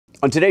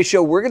On today's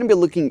show, we're going to be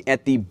looking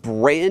at the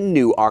brand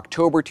new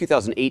October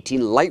 2018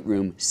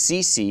 Lightroom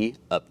CC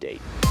update.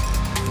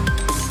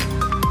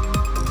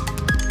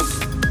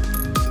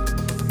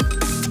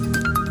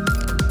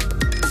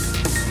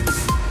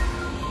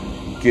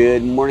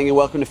 Good morning and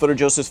welcome to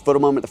PhotoJoseph's Photo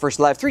Moment, the first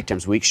live 3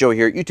 times a week show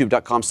here at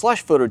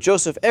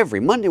youtube.com/PhotoJoseph every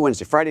Monday,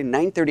 Wednesday, Friday,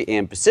 9:30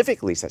 a.m. Pacific.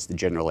 At least that's the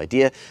general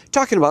idea.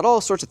 Talking about all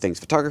sorts of things: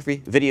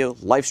 photography, video,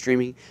 live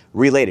streaming,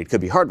 related.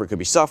 Could be hardware, could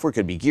be software,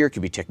 could be gear,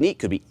 could be technique,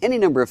 could be any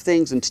number of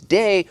things. And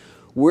today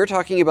we're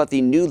talking about the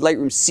new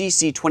Lightroom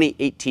CC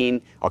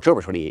 2018,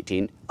 October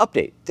 2018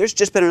 update. There's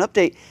just been an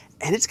update.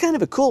 And it's kind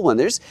of a cool one.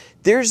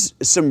 There's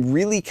some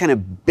really kind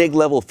of big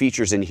level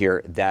features in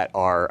here that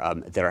are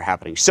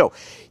happening. So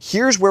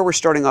here's where we're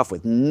starting off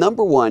with.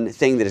 Number one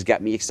thing that has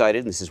got me excited,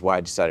 and this is why I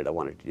decided I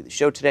wanted to do the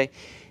show today,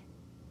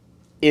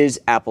 is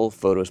Apple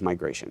Photos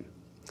migration.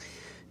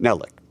 Now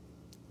look,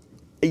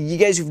 you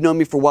guys who've known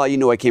me for a while, you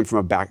know I came from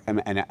a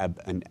background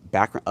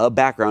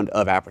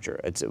of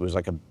Aperture. It was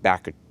like a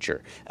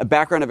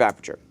background of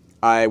Aperture.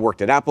 I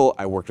worked at Apple.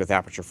 I worked with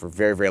Aperture for a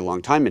very, very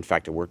long time. In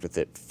fact, I worked with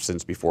it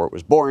since before it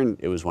was born.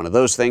 It was one of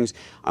those things.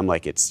 I'm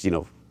like, it's,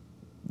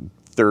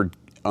 third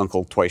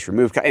uncle twice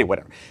removed. Anyway,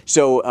 whatever.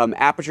 So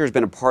Aperture has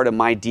been a part of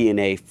my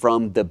DNA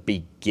from the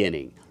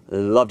beginning.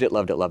 Loved it,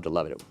 loved it, loved it,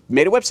 loved it.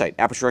 Made a website,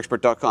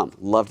 apertureexpert.com.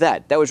 Loved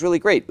that. That was really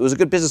great. It was a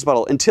good business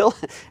model until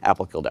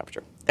Apple killed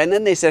Aperture. And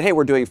then they said, hey,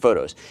 we're doing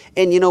photos.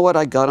 And you know what?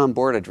 I got on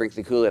board. I drank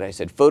the Kool-Aid. I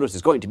said, photos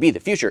is going to be the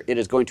future. It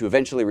is going to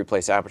eventually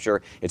replace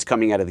Aperture. It's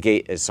coming out of the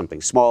gate as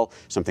something small,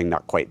 something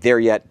not quite there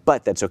yet,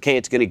 but that's okay.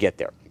 It's going to get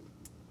there.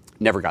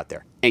 Never got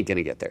there. Ain't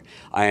gonna get there.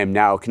 I am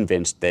now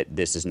convinced that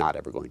this is not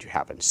ever going to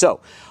happen. So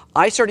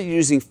I started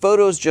using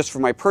photos just for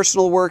my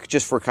personal work,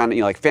 just for kind of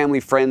like family,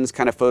 friends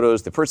kind of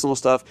photos, the personal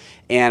stuff,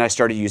 and I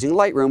started using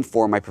Lightroom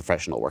for my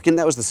professional work, and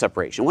that was the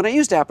separation. When I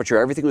used Aperture,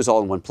 everything was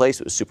all in one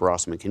place. It was super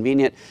awesome and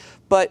convenient,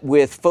 but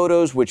with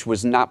photos, which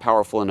was not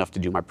powerful enough to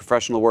do my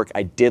professional work,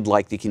 I did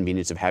like the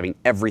convenience of having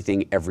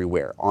everything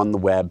everywhere on the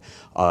web,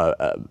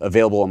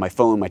 available on my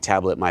phone, my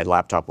tablet, my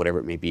laptop, whatever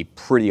it may be.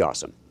 Pretty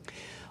awesome.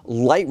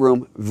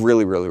 Lightroom,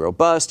 really, really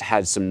robust,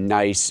 had some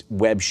nice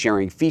web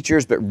sharing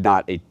features, but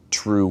not a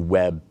true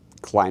web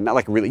client. Not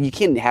like really, you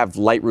can't have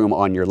Lightroom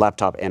on your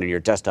laptop and on your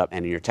desktop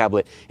and on your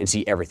tablet and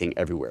see everything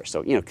everywhere.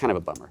 So, kind of a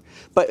bummer.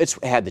 But it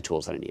had the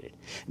tools that I needed.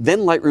 Then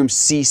Lightroom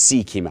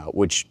CC came out,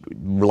 which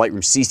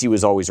Lightroom CC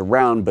was always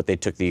around, but they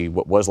took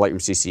what was Lightroom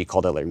CC,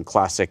 called it Lightroom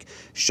Classic,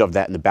 shoved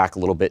that in the back a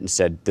little bit and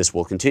said, this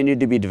will continue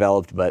to be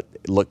developed, but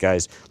look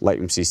guys,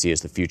 Lightroom CC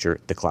is the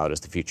future, the cloud is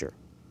the future.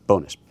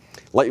 Bonus.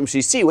 Lightroom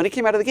CC, when it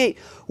came out of the gate,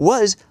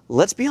 was,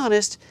 let's be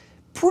honest,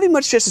 pretty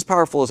much just as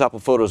powerful as Apple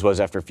Photos was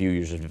after a few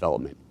years of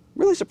development.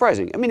 Really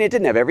surprising. I mean, it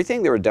didn't have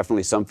everything. There were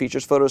definitely some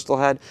features Photos still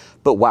had,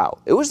 but wow,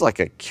 it was like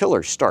a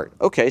killer start.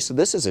 Okay, so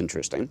this is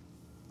interesting.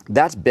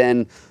 That's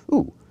been,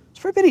 it's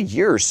probably been a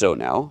year or so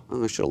now.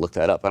 I should have looked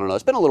that up. I don't know.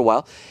 It's been a little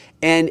while.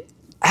 And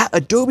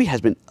Adobe has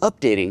been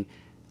updating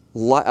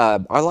our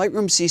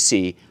Lightroom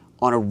CC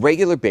on a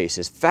regular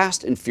basis,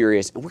 fast and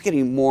furious, and we're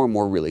getting more and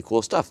more really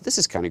cool stuff. This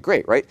is kind of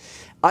great, right?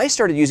 I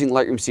started using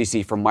Lightroom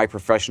CC for my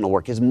professional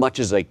work as much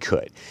as I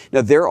could.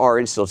 Now there are,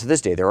 and still to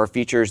this day, there are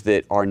features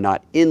that are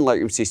not in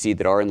Lightroom CC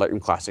that are in Lightroom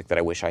Classic that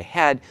I wish I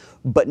had,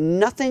 but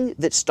nothing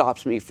that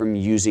stops me from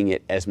using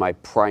it as my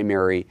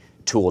primary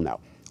tool now.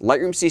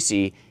 Lightroom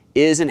CC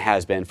is and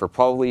has been for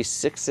probably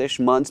 6-ish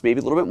months, maybe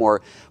a little bit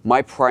more,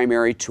 my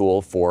primary tool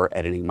for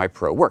editing my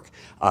pro work.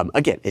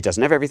 Again, it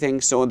doesn't have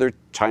everything, so there are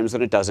times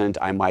that it doesn't.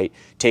 I might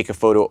take a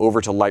photo over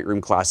to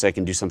Lightroom Classic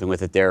and do something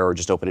with it there, or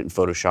just open it in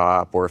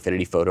Photoshop or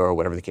Affinity Photo or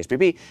whatever the case may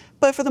be.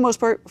 But for the most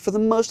part, for the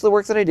most of the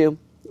work that I do,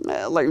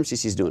 Lightroom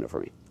CC is doing it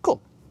for me.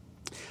 Cool.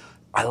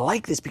 I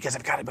like this because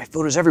I've got my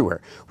photos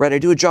everywhere, right? I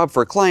do a job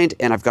for a client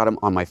and I've got them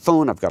on my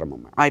phone, I've got them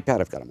on my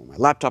iPad, I've got them on my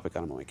laptop, I've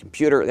got them on my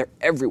computer. They're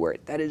everywhere.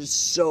 That is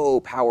so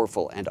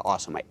powerful and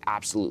awesome. I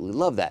absolutely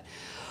love that.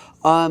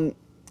 And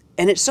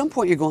at some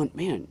point you're going,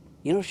 man,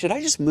 should I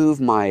just move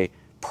my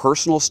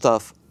personal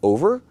stuff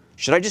over?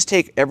 Should I just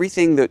take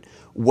everything that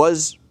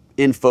was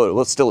in photo,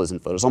 well, it still is in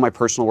photos, all my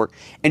personal work,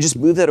 and just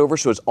move that over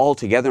so it's all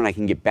together and I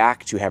can get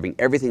back to having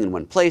everything in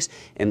one place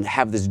and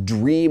have this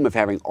dream of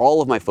having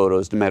all of my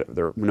photos, no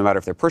matter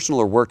if they're personal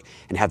or work,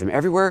 and have them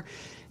everywhere.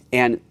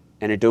 And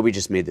Adobe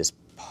just made this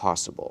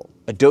possible.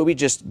 Adobe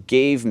just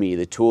gave me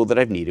the tool that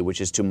I've needed,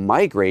 which is to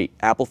migrate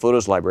Apple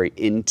Photos library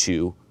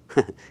into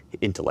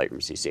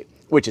Lightroom CC,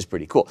 which is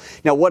pretty cool.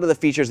 Now, one of the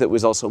features that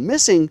was also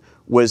missing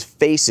was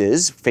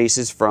faces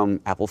from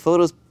Apple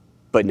Photos,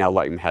 but now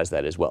Lightroom has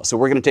that as well. So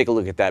we're going to take a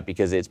look at that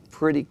because it's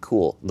pretty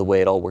cool the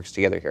way it all works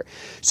together here.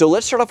 So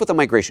let's start off with the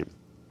migration.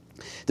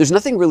 There's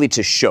nothing really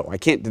to show.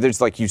 There's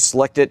like you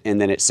select it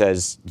and then it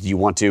says, do you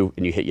want to?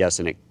 And you hit yes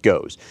and it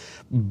goes.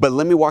 But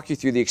let me walk you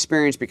through the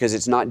experience because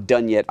it's not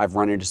done yet. I've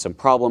run into some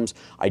problems.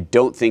 I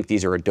don't think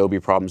these are Adobe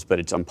problems, but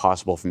it's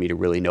impossible for me to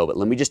really know. But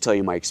let me just tell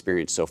you my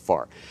experience so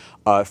far.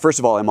 First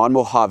of all, I'm on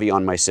Mojave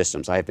on my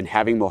systems. I have been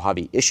having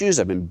Mojave issues.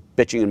 I've been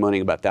bitching and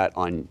moaning about that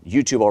on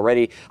YouTube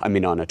already. I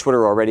mean, on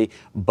Twitter already,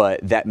 but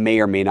that may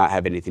or may not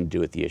have anything to do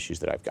with the issues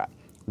that I've got.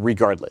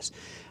 regardless.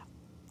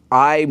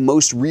 I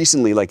most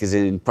recently, like as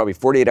in probably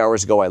 48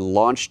 hours ago, I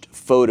launched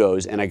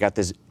Photos and I got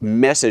this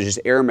message, this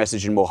error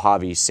message in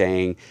Mojave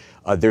saying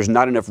there's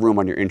not enough room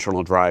on your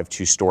internal drive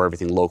to store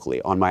everything locally.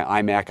 On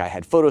my iMac, I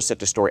had Photos set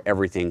to store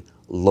everything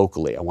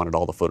locally. I wanted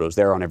all the photos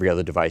there. On every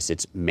other device,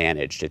 it's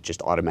managed. It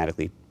just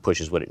automatically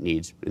pushes what it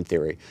needs, in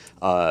theory.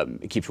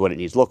 It keeps what it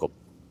needs local.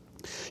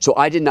 So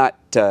I did not,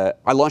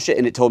 I launched it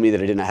and it told me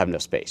that I didn't have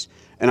enough space.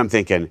 And I'm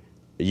thinking,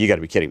 you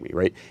gotta be kidding me,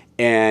 right?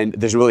 And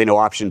there's really no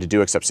option to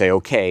do except say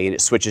okay, and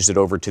it switches it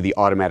over to the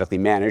automatically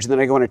managed. And then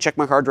I go in and check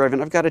my hard drive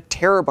and I've got a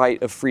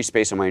terabyte of free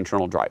space on my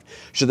internal drive.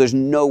 So there's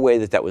no way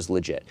that that was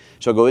legit.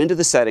 So I go into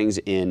the settings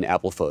in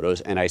Apple Photos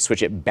and I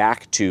switch it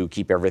back to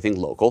keep everything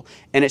local.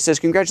 And it says,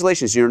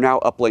 congratulations, you're now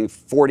uploading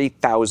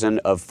 40,000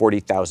 of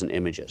 40,000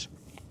 images.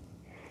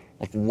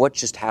 Like, what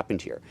just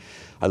happened here?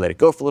 I let it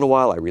go for a little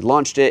while, I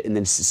relaunched it, and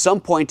then at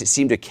some point it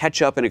seemed to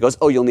catch up and it goes,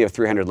 oh, you only have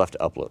 300 left to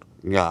upload.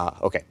 Yeah,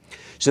 okay.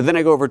 So then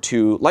I go over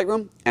to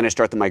Lightroom and I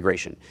start the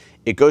migration.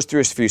 It goes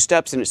through a few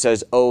steps and it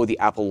says, oh, the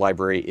Apple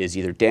library is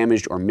either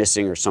damaged or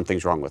missing or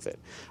something's wrong with it.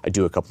 I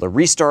do a couple of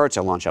restarts,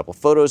 I launch Apple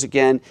Photos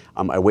again,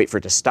 I wait for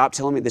it to stop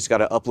telling me that it's got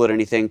to upload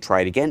anything,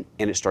 try it again,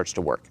 and it starts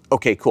to work.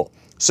 Okay, cool.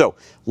 So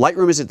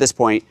Lightroom is at this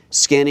point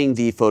scanning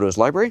the Photos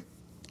library.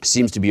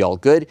 Seems to be all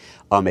good.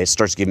 It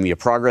starts giving me a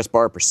progress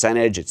bar,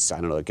 percentage. It's, I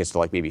don't know, it gets to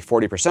like maybe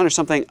 40% or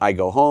something. I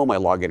go home, I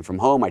log in from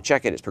home, I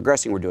check it, it's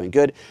progressing, we're doing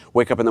good.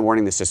 Wake up in the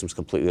morning, the system's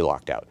completely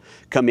locked out.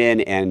 Come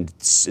in and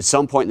at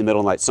some point in the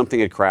middle of the night, something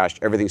had crashed,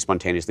 everything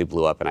spontaneously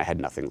blew up and I had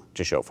nothing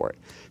to show for it.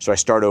 So I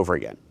start over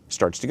again.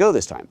 Starts to go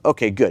this time.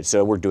 Okay, good.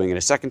 So we're doing it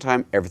a second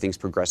time, everything's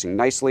progressing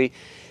nicely.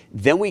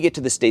 Then we get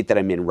to the state that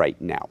I'm in right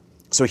now.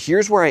 So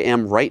here's where I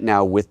am right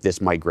now with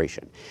this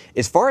migration.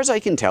 As far as I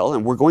can tell,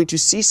 and we're going to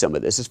see some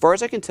of this, as far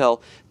as I can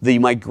tell, the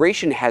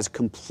migration has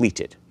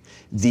completed.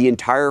 The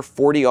entire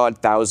 40-odd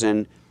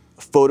thousand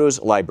Photos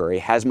library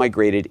has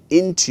migrated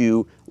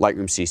into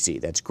Lightroom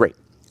CC. That's great.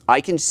 I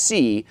can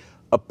see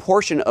a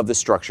portion of the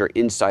structure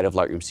inside of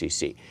Lightroom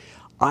CC.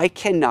 I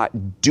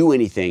cannot do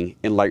anything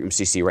in Lightroom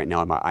CC right now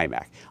on my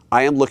iMac.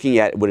 I am looking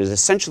at what is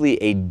essentially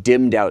a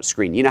dimmed out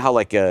screen. You know how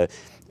like a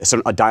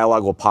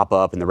dialogue will pop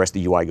up and the rest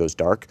of the UI goes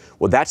dark?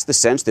 Well, that's the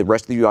sense. The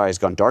rest of the UI has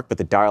gone dark, but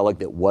the dialogue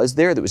that was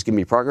there, that was giving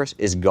me progress,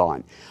 is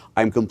gone.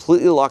 I'm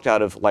completely locked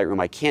out of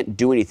Lightroom. I can't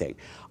do anything.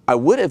 I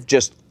would have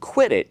just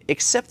quit it,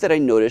 except that I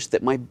noticed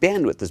that my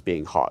bandwidth is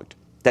being hogged.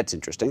 That's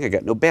interesting. I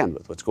got no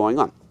bandwidth. What's going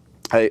on?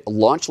 I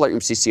launched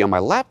Lightroom CC on my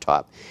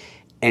laptop,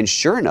 and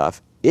sure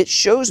enough, it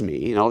shows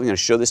me, and I'm going to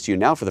show this to you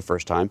now for the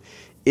first time,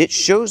 it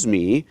shows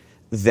me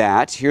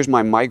that here's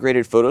my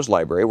migrated Photos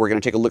library. We're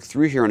going to take a look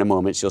through here in a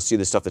moment so you'll see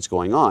the stuff that's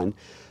going on.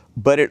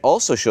 But it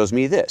also shows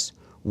me this,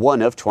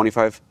 one of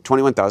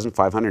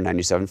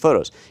 21,597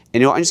 photos.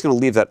 And you know, I'm just going to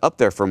leave that up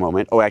there for a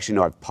moment. Oh, actually,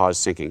 no, I've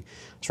paused syncing.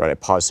 That's right, I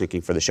paused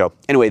syncing for the show.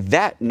 Anyway,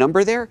 that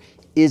number there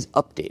is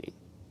updating.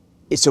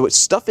 So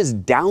stuff is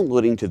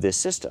downloading to this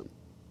system.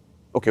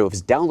 Okay, well, if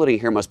it's downloading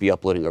here, it must be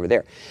uploading over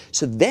there.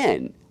 So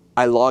then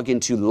I log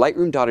into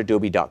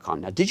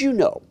lightroom.adobe.com. Now, did you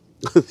know,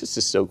 this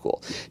is so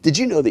cool. Did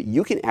you know that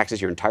you can access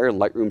your entire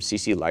Lightroom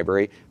CC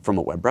library from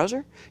a web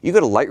browser? You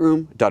go to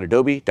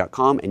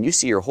lightroom.adobe.com and you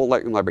see your whole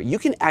Lightroom library. You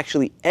can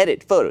actually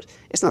edit photos.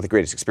 It's not the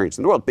greatest experience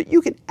in the world, but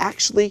you can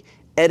actually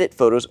edit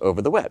photos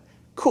over the web.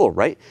 Cool,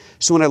 right?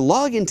 So when I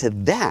log into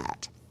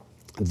that,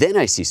 then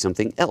I see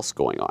something else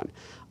going on.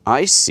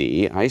 I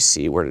see,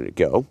 where did it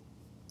go?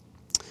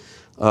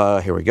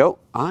 Here we go.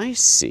 I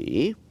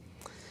see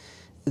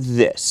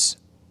this.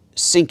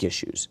 Sync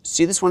issues.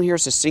 See this one here? It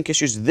says sync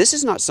issues. This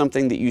is not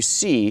something that you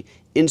see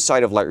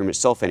inside of Lightroom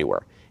itself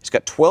anywhere. It's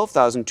got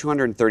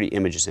 12,230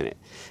 images in it.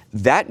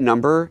 That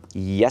number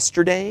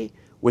yesterday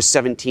was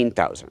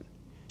 17,000.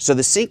 So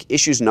the sync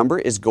issues number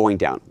is going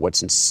down.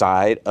 What's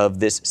inside of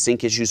this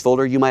sync issues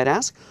folder, you might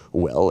ask?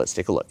 Well, let's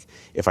take a look.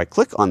 If I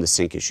click on the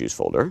sync issues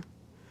folder,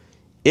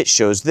 it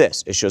shows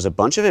this. It shows a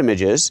bunch of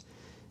images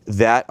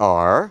that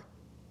are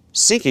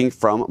syncing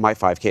from my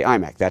 5K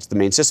iMac. That's the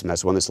main system.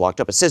 That's the one that's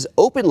locked up. It says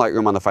open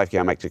Lightroom on the 5K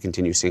iMac to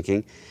continue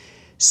syncing.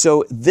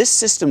 So this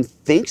system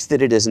thinks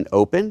that it isn't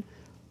open,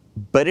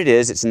 but it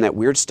is. It's in that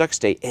weird stuck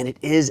state, and it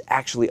is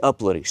actually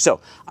uploading.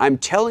 So I'm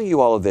telling you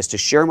all of this to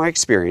share my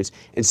experience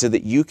and so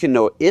that you can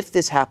know if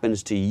this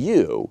happens to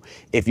you,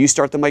 if you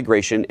start the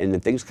migration and then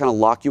things kind of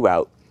lock you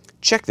out,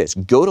 check this.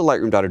 Go to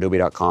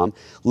lightroom.adobe.com,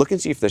 look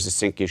and see if there's a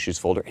sync issues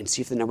folder and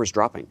see if the number's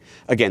dropping.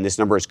 Again, this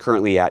number is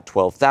currently at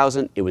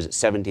 12,000. It was at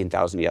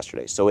 17,000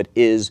 yesterday, so it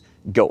is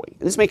going.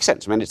 And this makes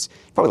sense. I mean, it's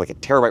probably like a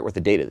terabyte worth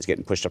of data that's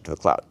getting pushed up to the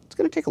cloud. It's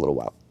going to take a little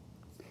while.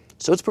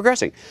 So it's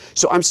progressing.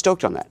 So I'm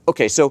stoked on that.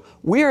 Okay, so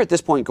we are at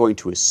this point going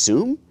to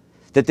assume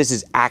that this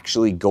is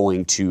actually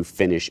going to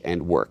finish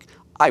and work.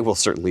 I will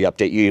certainly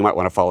update you. You might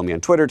want to follow me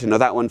on Twitter to know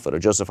that one.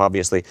 PhotoJoseph,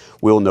 obviously,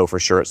 we'll know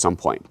for sure at some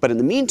point. But in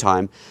the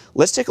meantime,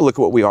 let's take a look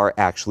at what we are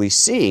actually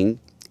seeing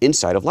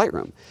inside of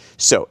Lightroom.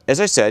 So,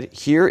 as I said,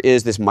 here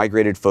is this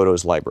migrated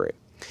Photos library.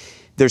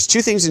 there's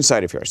two things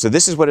inside of here. So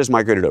this is what is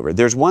migrated over.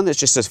 There's one that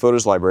just says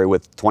Photos Library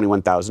with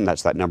 21,000.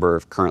 That's that number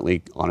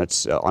currently on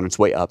its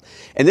way up.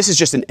 And this is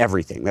just an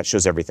everything. That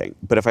shows everything.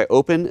 But if I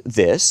open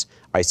this,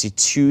 I see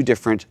two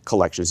different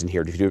collections in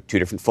here, two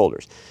different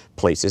folders,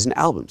 Places and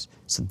Albums.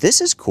 So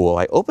this is cool.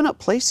 I open up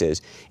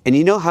Places, and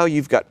you know how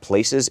you've got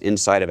places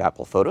inside of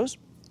Apple Photos?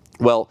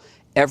 Well,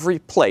 every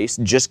place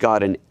just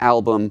got an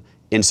album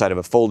inside of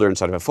a folder in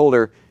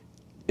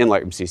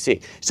Lightroom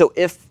CC. So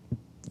if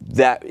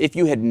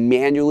you had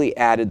manually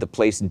added the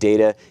place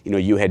data,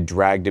 you had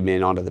dragged them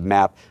in onto the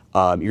map,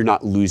 you're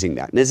not losing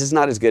that. And this is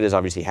not as good as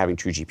obviously having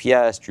true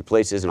GPS, true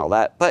places, and all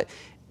that, but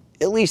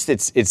at least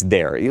it's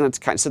there.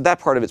 So that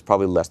part of it's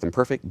probably less than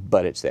perfect,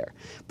 but it's there.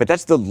 But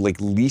that's the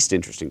least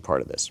interesting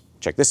part of this.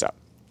 Check this out.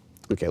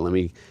 Okay, let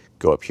me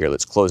go up here.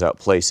 Let's close out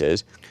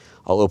Places.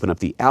 I'll open up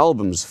the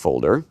Albums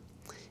folder.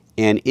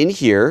 And in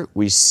here,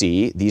 we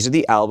see these are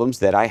the albums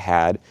that I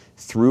had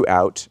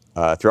throughout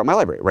my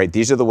library, right?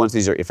 These are the ones,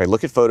 if I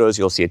look at photos,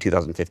 you'll see a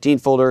 2015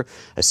 folder,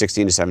 a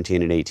 16 to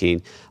 17 and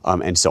 18,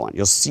 and so on.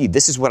 You'll see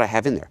this is what I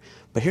have in there.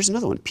 But here's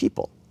another one,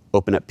 People.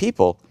 Open up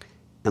People,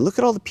 and look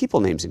at all the people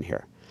names in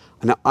here.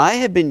 Now, I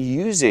have been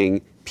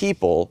using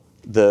People,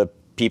 the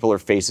People or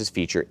Faces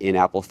feature in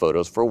Apple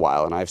Photos for a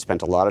while, and I've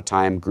spent a lot of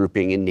time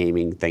grouping and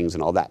naming things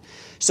and all that.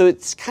 So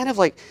it's kind of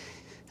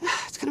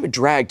a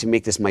drag to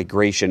make this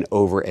migration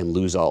over and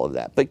lose all of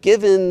that. But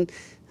given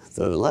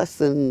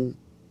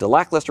the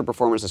lackluster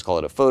performance, let's call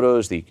it, of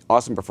Photos, the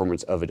awesome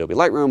performance of Adobe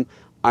Lightroom,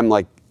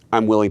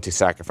 I'm willing to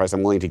sacrifice,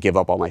 I'm willing to give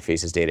up all my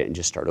Faces data and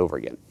just start over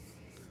again.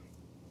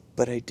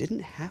 But I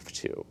didn't have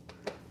to.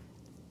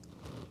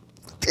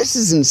 This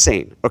is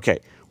insane. Okay,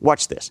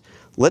 watch this.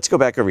 Let's go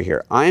back over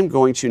here. I'm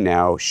going to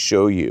now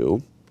show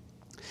you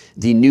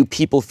the new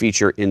People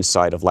feature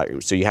inside of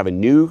Lightroom. So you have a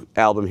new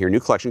album here, new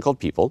collection called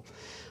People.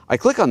 I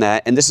click on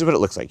that, and this is what it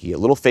looks like. You get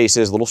little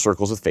faces, little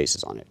circles with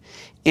faces on it.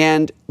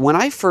 And when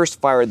I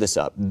first fired this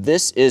up,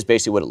 this is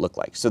basically what it looked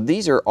like. So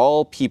these are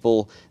all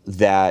people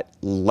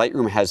that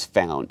Lightroom has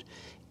found.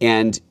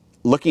 And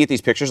looking at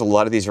these pictures, a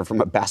lot of these are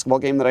from a basketball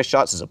game that I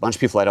shot. So there's a bunch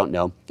of people I don't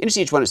know. And you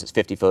see each one, it says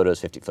 50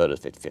 photos, 50 photos,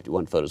 50,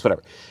 51 photos,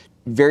 whatever.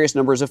 Various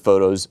numbers of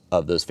photos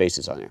of those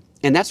faces on there.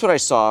 And that's what I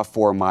saw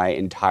for my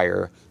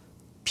entire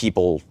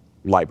People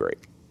library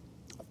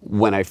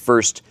when I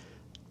first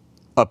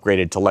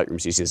upgraded to Lightroom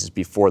CC. This is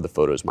before the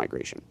Photos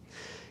migration.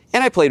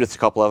 And I played with a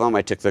couple of them.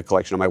 I took the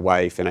collection of my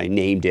wife and I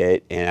named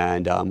it.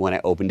 And when I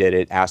opened it,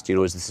 it asked,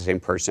 is this the same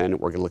person?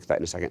 We're going to look at that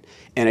in a second.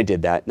 And I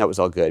did that, and that was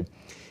all good.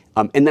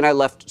 And then I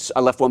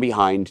left one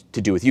behind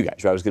to do with you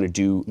guys. Right? I was going to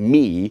do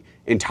me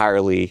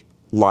entirely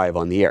live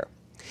on the air.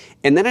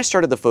 And then I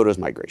started the Photos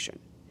migration.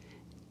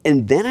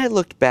 And then I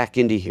looked back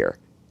into here,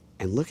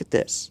 and look at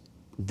this.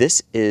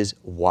 This is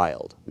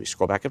wild. Let me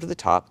scroll back up to the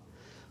top.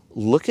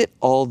 Look at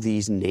all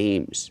these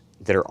names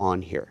that are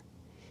on here.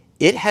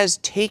 It has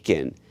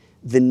taken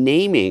the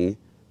naming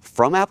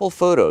from Apple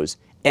Photos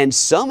and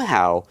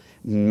somehow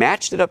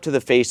matched it up to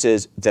the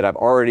faces that I've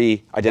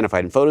already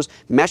identified in Photos,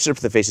 matched it up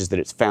to the faces that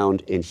it's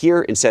found in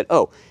here, and said,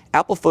 oh,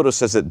 Apple Photos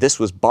says that this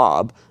was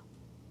Bob.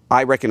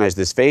 I recognize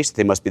this face.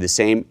 They must be the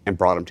same, and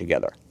brought them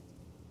together.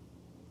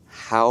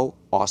 How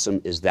awesome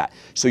is that?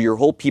 So your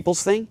whole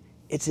People's thing,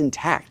 it's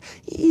intact.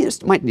 You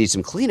just might need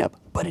some cleanup,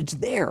 but it's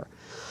there.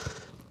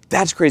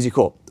 That's crazy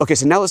cool. Okay,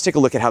 so now let's take a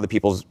look at how the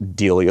People's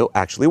dealio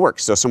actually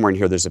works. So somewhere in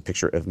here, there's a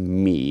picture of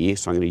me.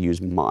 So I'm going to use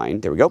mine.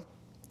 There we go.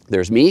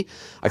 There's me.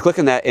 I click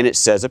on that, and it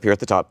says up here at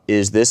the top,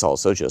 is this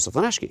also Joseph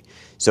Laneshky?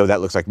 So that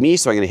looks like me.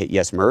 So I'm going to hit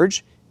yes,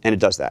 merge, and it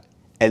does that.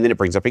 And then it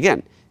brings up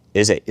again,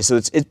 is it? So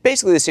it's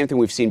basically the same thing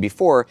we've seen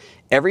before.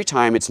 Every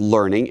time it's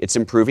learning, it's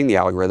improving the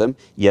algorithm.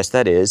 Yes,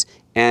 that is.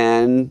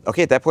 And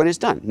okay, at that point, it's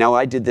done. Now,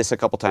 I did this a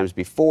couple times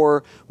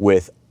before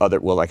with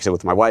like I said,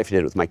 with my wife, I did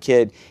it with my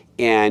kid.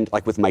 And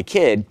like with my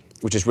kid,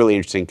 which is really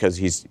interesting because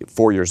he's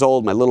 4 years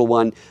old, my little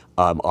one.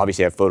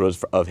 Obviously, I have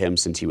photos of him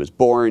since he was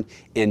born.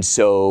 And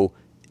so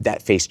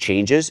that face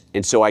changes.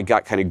 And so I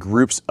got kind of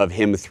groups of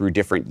him through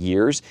different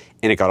years.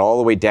 And it got all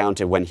the way down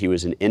to when he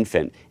was an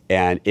infant.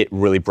 And it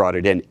really brought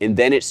it in. And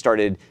then it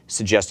started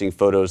suggesting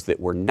photos that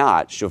were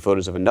not, show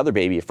photos of another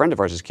baby, a friend of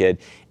ours' kid.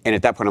 And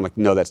at that point, I'm like,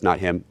 no, that's not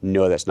him.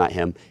 No, that's not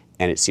him.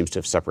 And it seems to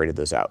have separated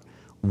those out.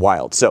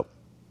 Wild. So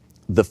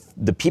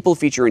the People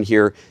feature in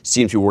here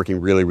seems to be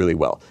working really, really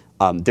well.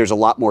 There's a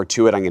lot more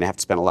to it. I'm going to have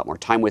to spend a lot more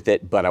time with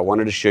it, but I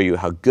wanted to show you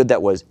how good that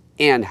was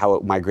and how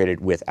it migrated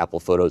with Apple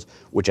Photos,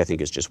 which I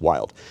think is just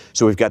wild.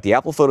 So we've got the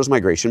Apple Photos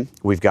migration,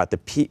 we've got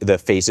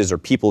the faces or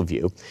people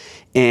view,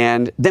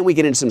 and then we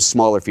get into some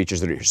smaller features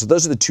that are here. So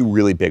those are the two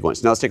really big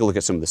ones. Now let's take a look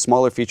at some of the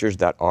smaller features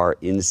that are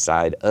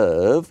inside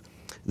of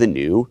the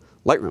new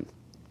Lightroom.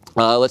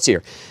 Let's see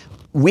here.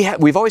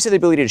 We've always had the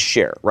ability to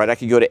share, right? I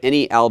could go to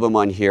any album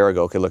on here. I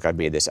go, okay, look, I've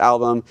made this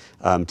album.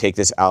 Take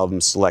this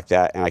album, select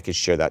that, and I could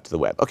share that to the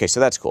web. Okay,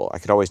 so that's cool. I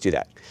could always do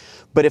that.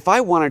 But if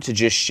I wanted to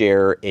just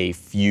share a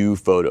few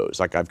photos,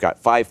 like I've got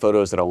 5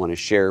 photos that I want to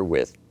share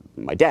with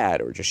my dad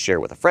or just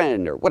share with a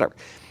friend or whatever,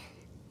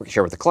 or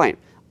share with a client,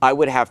 I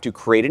would have to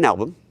create an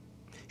album,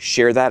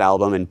 share that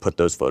album, and put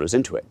those photos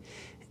into it.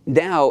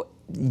 Now,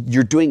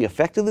 you're doing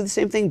effectively the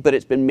same thing, but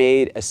it's been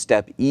made a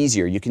step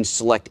easier. You can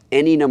select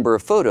any number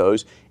of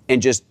photos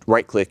and just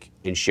right-click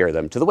and share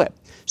them to the web.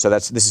 So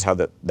this is how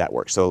that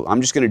works. So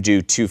I'm just going to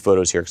do 2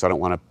 photos here because I don't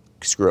want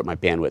to screw up my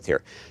bandwidth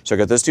here. So I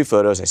got those 2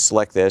 photos. I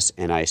select this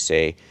and I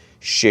say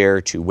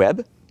share to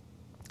web,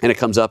 and it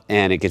comes up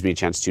and it gives me a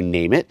chance to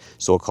name it.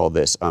 So we'll call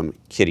this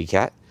kitty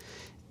cat.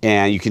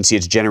 And you can see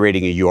it's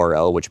generating a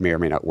URL, which may or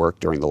may not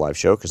work during the live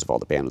show because of all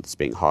the bandwidth that's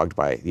being hogged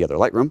by the other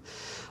Lightroom.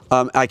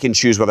 I can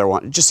choose whether I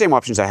want, just same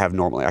options I have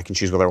normally. I can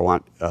choose whether I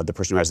want the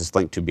person who has this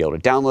link to be able to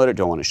download it.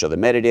 Do I want to show the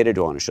metadata?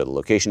 Do I want to show the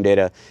location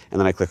data? And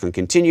then I click on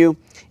continue,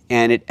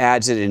 and it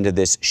adds it into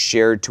this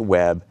shared to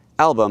web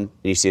album, and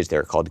you see it's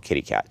there called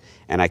Kitty Cat.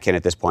 And I can,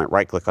 at this point,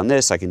 right-click on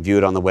this. I can view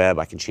it on the web.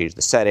 I can change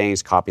the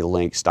settings, copy the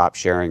link, stop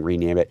sharing,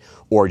 rename it,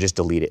 or just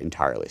delete it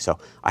entirely. So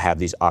I have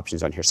these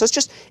options on here. So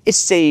it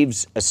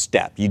saves a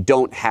step. You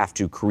don't have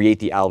to create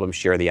the album,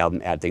 share the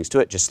album, add things to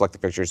it. Just select the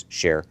pictures,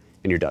 share,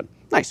 and you're done.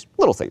 Nice,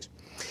 little things.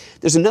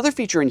 There's another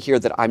feature in here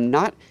that I'm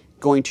not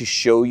going to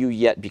show you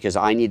yet because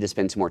I need to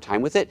spend some more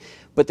time with it,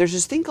 but there's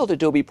this thing called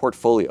Adobe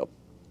Portfolio.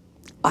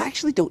 I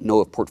actually don't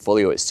know if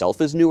Portfolio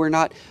itself is new or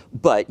not,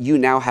 but you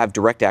now have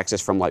direct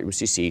access from Lightroom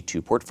CC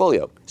to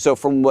Portfolio. So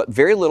from what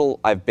very little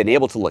I've been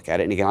able to look at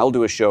it, and again, I'll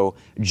do a show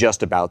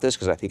just about this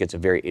because I think it's a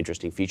very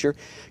interesting feature,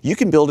 you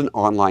can build an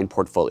online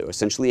portfolio,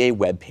 essentially a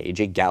web page,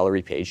 a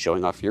gallery page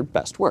showing off your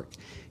best work.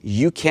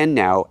 You can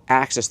now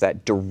access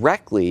that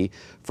directly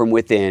from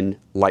within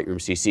Lightroom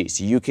CC.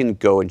 So you can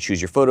go and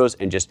choose your photos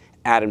and just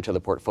add them to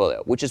the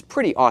portfolio, which is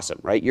pretty awesome,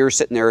 right? You're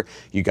sitting there,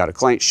 you got a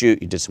client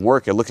shoot, you did some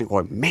work, you're looking,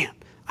 going, man,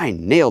 I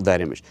nailed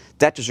that image.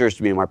 That deserves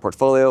to be in my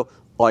portfolio.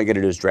 All you got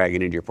to do is drag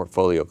it into your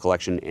portfolio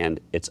collection and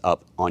it's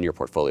up on your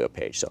portfolio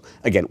page. So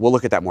again, we'll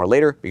look at that more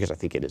later because I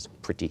think it is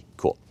pretty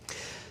cool.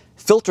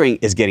 Filtering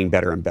is getting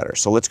better and better.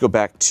 So let's go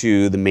back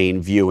to the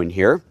main view in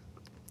here.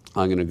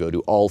 I'm going to go to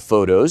all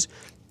photos,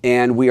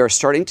 and we are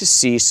starting to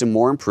see some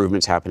more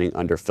improvements happening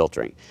under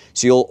filtering.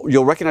 So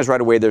you'll recognize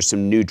right away there's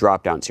some new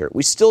drop downs here.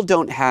 We still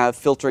don't have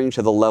filtering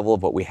to the level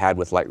of what we had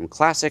with Lightroom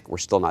Classic. We're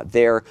still not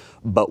there,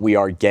 but we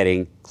are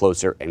getting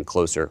closer and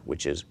closer,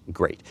 which is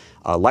great.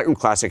 Lightroom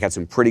Classic had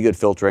some pretty good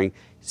filtering.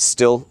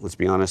 Still, let's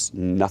be honest,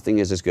 nothing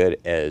is as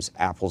good as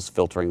Apple's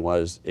filtering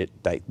was.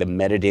 The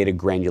metadata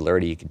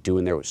granularity you could do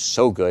in there was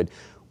so good.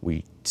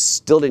 We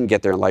still didn't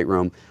get there in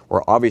Lightroom.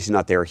 We're obviously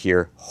not there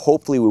here.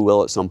 Hopefully we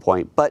will at some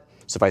point, but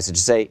suffice it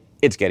to say,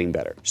 it's getting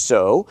better.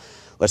 So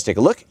let's take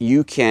a look.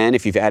 You can,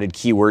 if you've added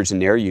keywords in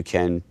there, you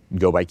can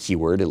go by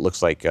keyword. It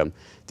looks like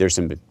there's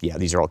some, yeah,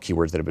 these are all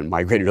keywords that have been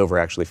migrated over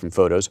actually from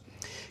photos.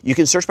 You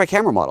can search by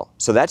camera model.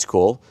 So that's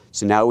cool.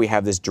 So now we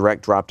have this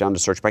direct drop down to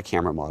search by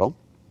camera model.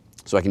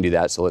 So I can do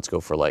that. So let's go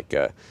for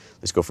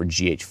let's go for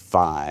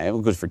GH5.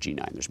 We'll go for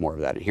G9. There's more of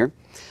that in here.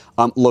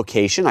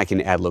 Location, I can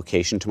add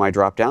location to my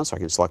drop down. So I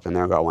can select on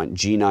there and go, I want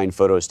G9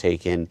 photos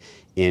taken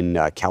in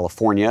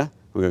California.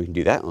 We can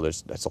do that. Oh,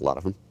 that's a lot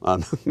of them.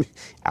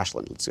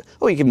 Ashland. Let's go.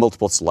 Oh, you can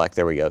multiple select.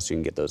 There we go. So you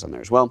can get those on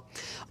there as well.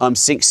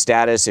 Sync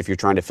status if you're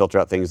trying to filter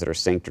out things that are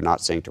synced or not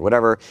synced or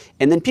whatever.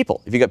 And then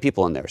people, if you got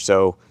people in there.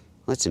 So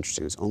that's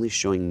interesting. It's only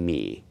showing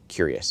me.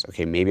 Curious.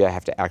 Okay, maybe I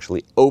have to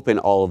actually open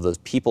all of those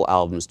people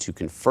albums to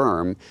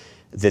confirm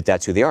that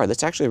that's who they are.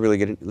 That's actually really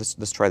good.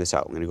 Let's try this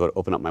out. I'm going to go to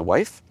open up my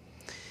wife.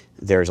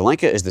 There's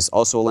Alenka. Is this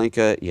also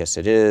Alenka? Yes,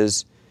 it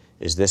is.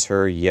 Is this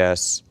her?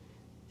 Yes.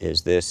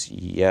 Is this?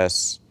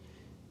 Yes.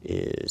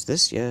 Is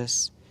this?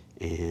 Yes.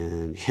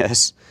 And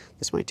yes.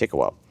 This might take a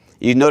while.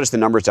 You notice the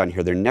numbers down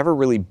here. They're never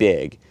really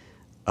big,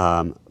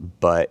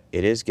 but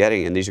it is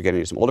getting, and these are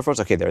getting some older photos.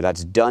 Okay, there,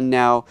 that's done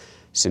now.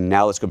 So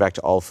now let's go back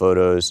to all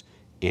photos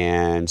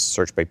and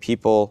search by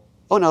people.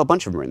 Oh, no, a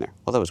bunch of them are in there.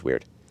 Oh, that was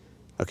weird.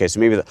 Okay, so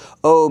maybe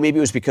maybe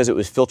it was because it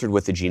was filtered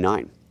with the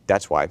G9.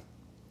 That's why,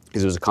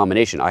 because it was a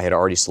combination. I had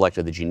already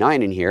selected the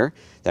G9 in here.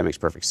 That makes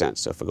perfect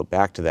sense. So if we go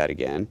back to that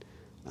again,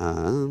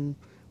 where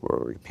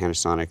were we?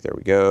 Panasonic, there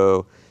we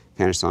go.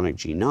 Panasonic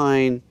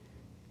G9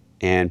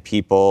 and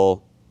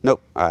people.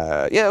 Nope.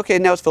 Yeah, okay,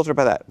 now it's filtered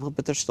by that. Well,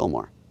 but there's still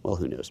more. Well,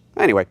 who knows?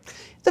 Anyway,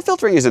 the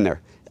filtering is in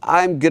there.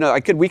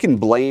 We can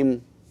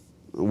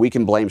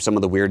blame some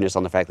of the weirdness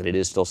on the fact that it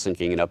is still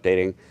syncing and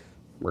updating.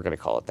 We're going to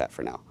call it that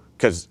for now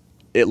because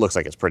it looks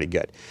like it's pretty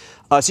good.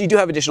 So you do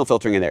have additional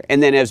filtering in there.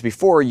 And then as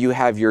before, you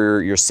have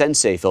your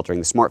Sensei filtering,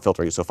 the smart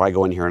filtering. So if I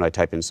go in here and I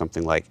type in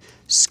something like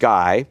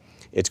sky,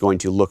 it's going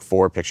to look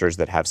for pictures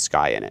that have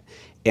sky in it.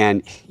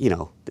 And, you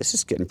know, this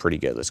is getting pretty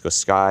good. Let's go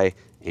sky,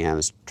 and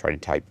let's try to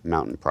type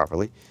mountain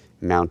properly.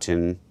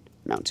 Mountains,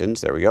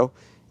 there we go.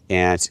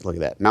 And look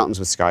at that, mountains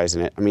with skies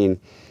in it. I mean,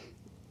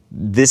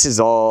 this is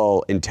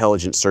all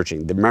intelligent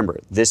searching. Remember,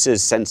 this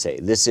is Sensei.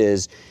 This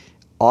is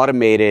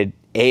automated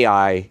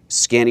AI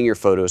scanning your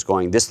photos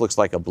going, this looks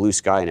like a blue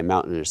sky and a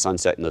mountain and a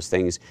sunset and those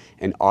things,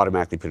 and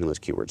automatically putting those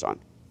keywords on.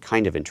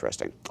 Kind of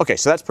interesting. Okay,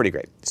 so that's pretty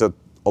great. So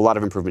a lot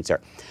of improvements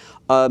there.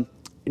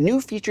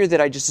 New feature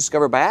that I just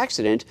discovered by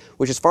accident,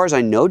 which as far as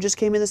I know just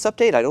came in this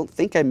update. I don't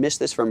think I missed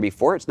this from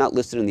before. It's not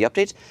listed in the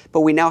updates, but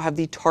we now have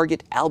the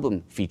Target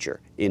Album feature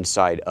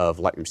inside of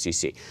Lightroom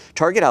CC.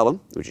 Target Album,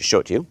 let me just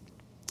show it to you.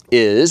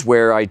 is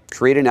where I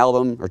create an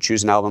album or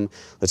choose an album.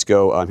 Let's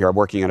go here. I'm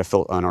working on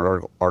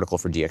an article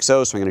for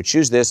DxO, so I'm going to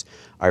choose this.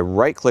 I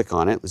right-click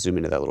on it. Let's zoom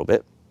into that a little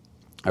bit.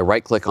 I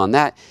right-click on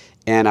that,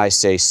 and I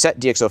say Set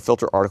DxO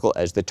Filter Article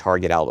as the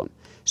target album.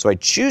 So I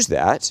choose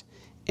that,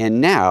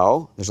 and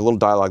now there's a little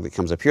dialog that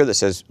comes up here that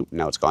says,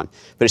 now it's gone,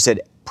 but it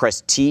said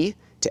press T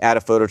to add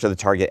a photo to the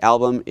target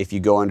album. If you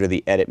go under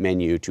the Edit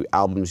menu to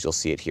Albums, you'll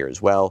see it here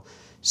as well.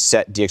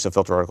 Set DxO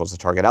Filter Article as the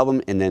target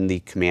album, and then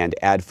the command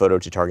Add Photo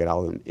to Target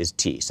Album is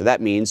T. So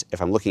that means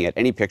if I'm looking at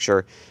any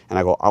picture and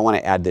I go, I want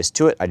to add this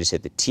to it, I just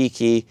hit the T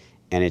key,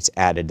 and it's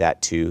added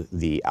that to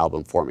the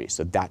album for me.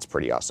 So that's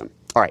pretty awesome.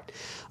 All right,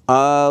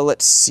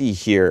 let's see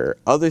here.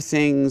 Other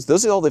things,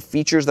 those are all the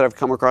features that I've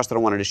come across that I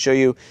wanted to show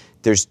you.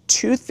 There's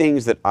two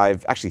things that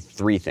actually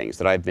three things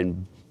that I've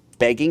been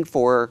begging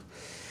for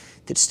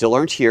that still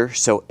aren't here.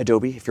 So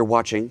Adobe, if you're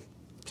watching,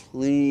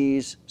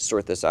 please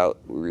sort this out.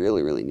 We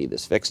really, really need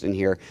this fixed in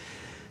here.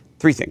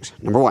 Three things.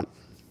 Number one,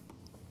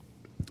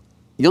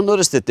 you'll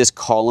notice that this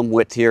column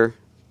width here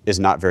is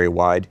not very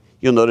wide.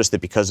 You'll notice that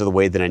because of the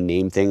way that I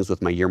name things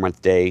with my year,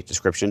 month, day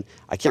description,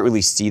 I can't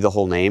really see the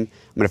whole name.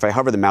 I mean, if I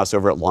hover the mouse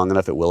over it long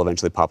enough, it will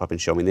eventually pop up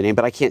and show me the name,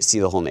 but I can't see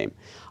the whole name.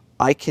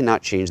 I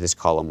cannot change this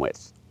column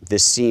width.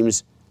 This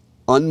seems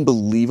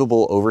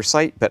unbelievable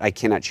oversight, but I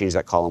cannot change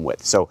that column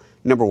width. So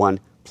number one,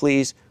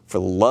 please, for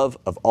the love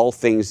of all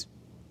things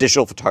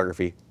digital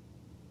photography,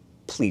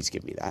 please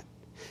give me that.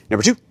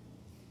 Number two,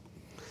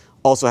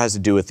 also has to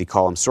do with the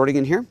column sorting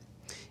in here.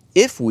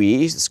 If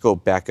let's go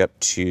back, here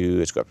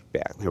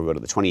we go to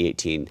the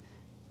 2018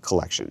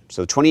 collection.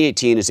 So the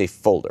 2018 is a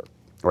folder,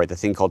 all right, the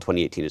thing called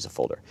 2018 is a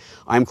folder.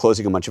 I'm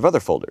closing a bunch of other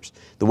folders.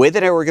 The way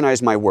that I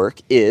organize my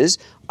work is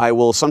I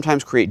will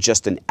sometimes create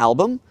just an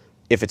album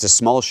if it's a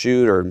small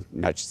shoot or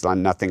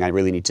nothing I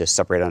really need to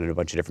separate out into a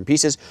bunch of different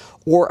pieces,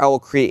 or I will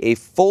create a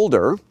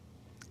folder.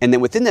 And then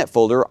within that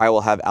folder, I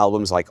will have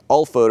albums like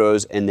all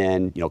photos and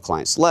then,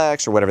 client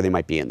selects or whatever they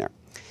might be in there.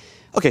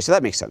 Okay, so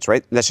that makes sense,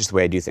 right? That's just the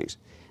way I do things.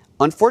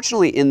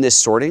 Unfortunately, in this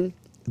sorting,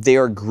 they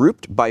are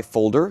grouped by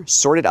folder,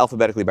 sorted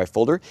alphabetically by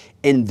folder,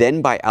 and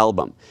then by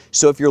album.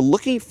 So if you're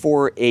looking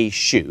for a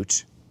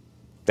shoot,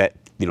 that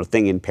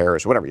thing in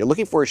Paris or whatever, you're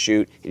looking for a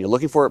shoot and you're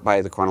looking for it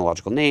by the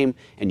chronological name,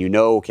 and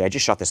okay, I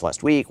just shot this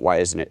last week. Why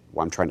isn't it?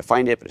 Well, I'm trying to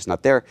find it, but it's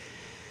not there.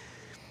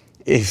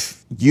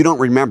 If you don't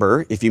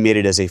remember if you made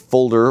it as a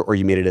folder or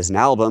you made it as an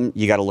album,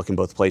 you got to look in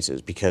both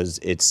places because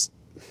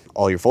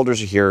all your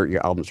folders are here,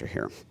 your albums are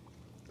here.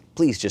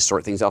 Please just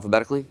sort things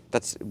alphabetically.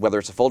 That's whether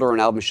it's a folder or an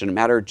album, it shouldn't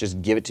matter.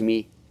 Just give it to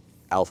me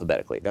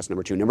alphabetically. That's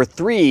number two. Number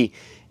three,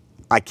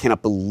 I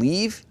cannot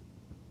believe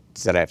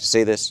that I have to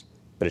say this,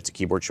 but it's a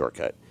keyboard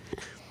shortcut.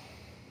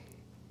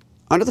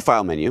 Under the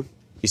File menu,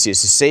 you see it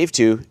says Save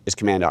To is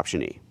Command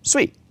Option E.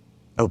 Sweet.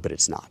 Oh, but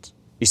it's not.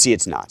 You see,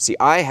 it's not. See,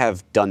 I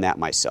have done that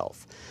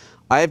myself.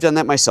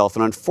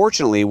 And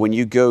unfortunately, when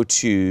you go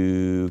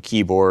to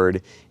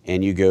Keyboard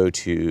and you go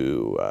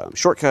to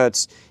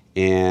Shortcuts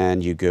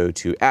and you go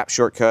to App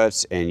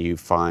Shortcuts and you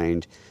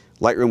find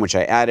Lightroom, which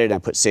I added, and I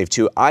put Save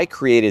To, I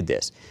created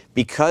this.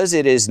 Because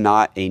it is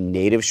not a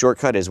native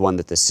shortcut, it is one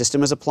that the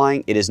system is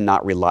applying, it is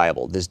not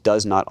reliable. This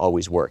does not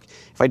always work.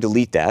 If I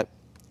delete that,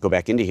 go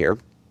back into here,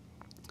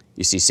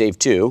 you see Save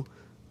To,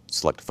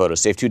 select photo.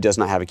 Save To does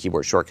not have a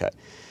keyboard shortcut.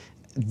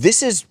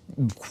 This is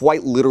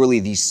quite literally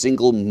the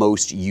single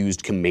most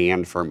used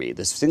command for me.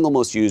 The single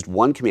most used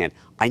one command.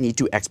 I need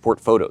to export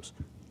photos,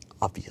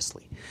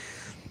 obviously.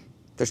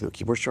 There's no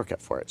keyboard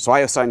shortcut for it. So I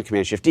assigned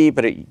Command-Shift-D,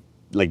 but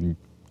like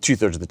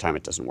 2/3 of the time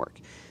it doesn't work.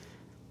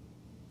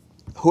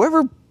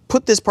 Whoever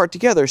put this part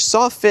together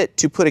saw fit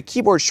to put a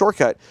keyboard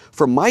shortcut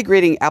for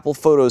migrating Apple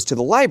Photos to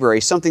the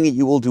library, something that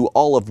you will do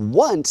all of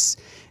once,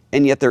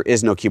 and yet there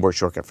is no keyboard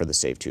shortcut for the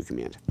Save To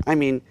command. I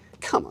mean,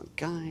 come on,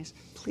 guys.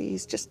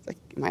 Please,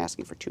 am I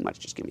asking for too much?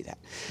 Just give me that.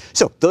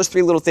 So those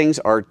three little things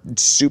are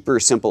super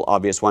simple,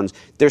 obvious ones.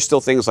 There's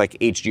still things like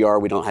HDR.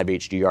 We don't have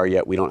HDR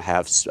yet. We don't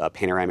have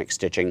panoramic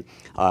stitching.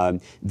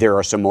 There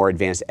are some more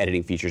advanced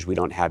editing features we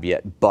don't have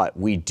yet, but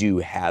we do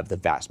have the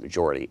vast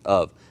majority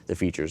of the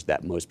features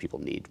that most people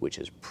need, which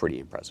is pretty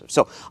impressive.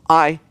 So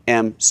I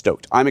am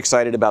stoked. I'm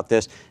excited about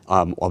this.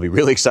 I'll be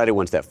really excited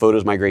once that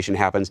photos migration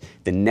happens.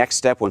 The next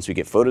step, once we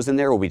get photos in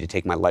there, will be to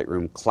take my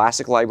Lightroom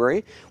Classic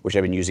library, which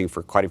I've been using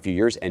for quite a few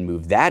years, and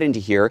move that into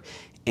here.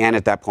 And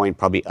at that point,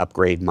 probably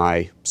upgrade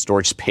my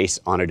storage space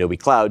on Adobe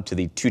Cloud to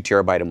the 2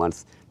 TB a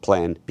month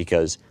plan,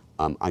 because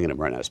I'm going to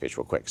run out of space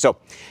real quick. So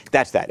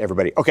that's that,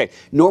 everybody. Okay,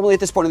 normally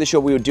at this point in the show,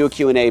 we would do a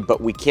Q&A, but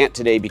we can't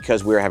today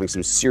because we're having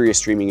some serious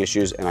streaming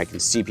issues, and I can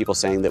see people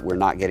saying that we're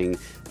not getting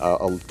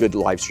a good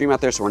live stream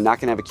out there, so we're not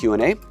going to have a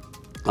Q&A,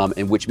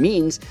 and which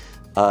means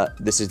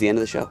this is the end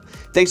of the show.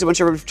 Thanks a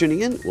bunch, everybody, for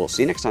tuning in. We'll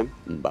see you next time.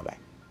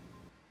 Bye-bye.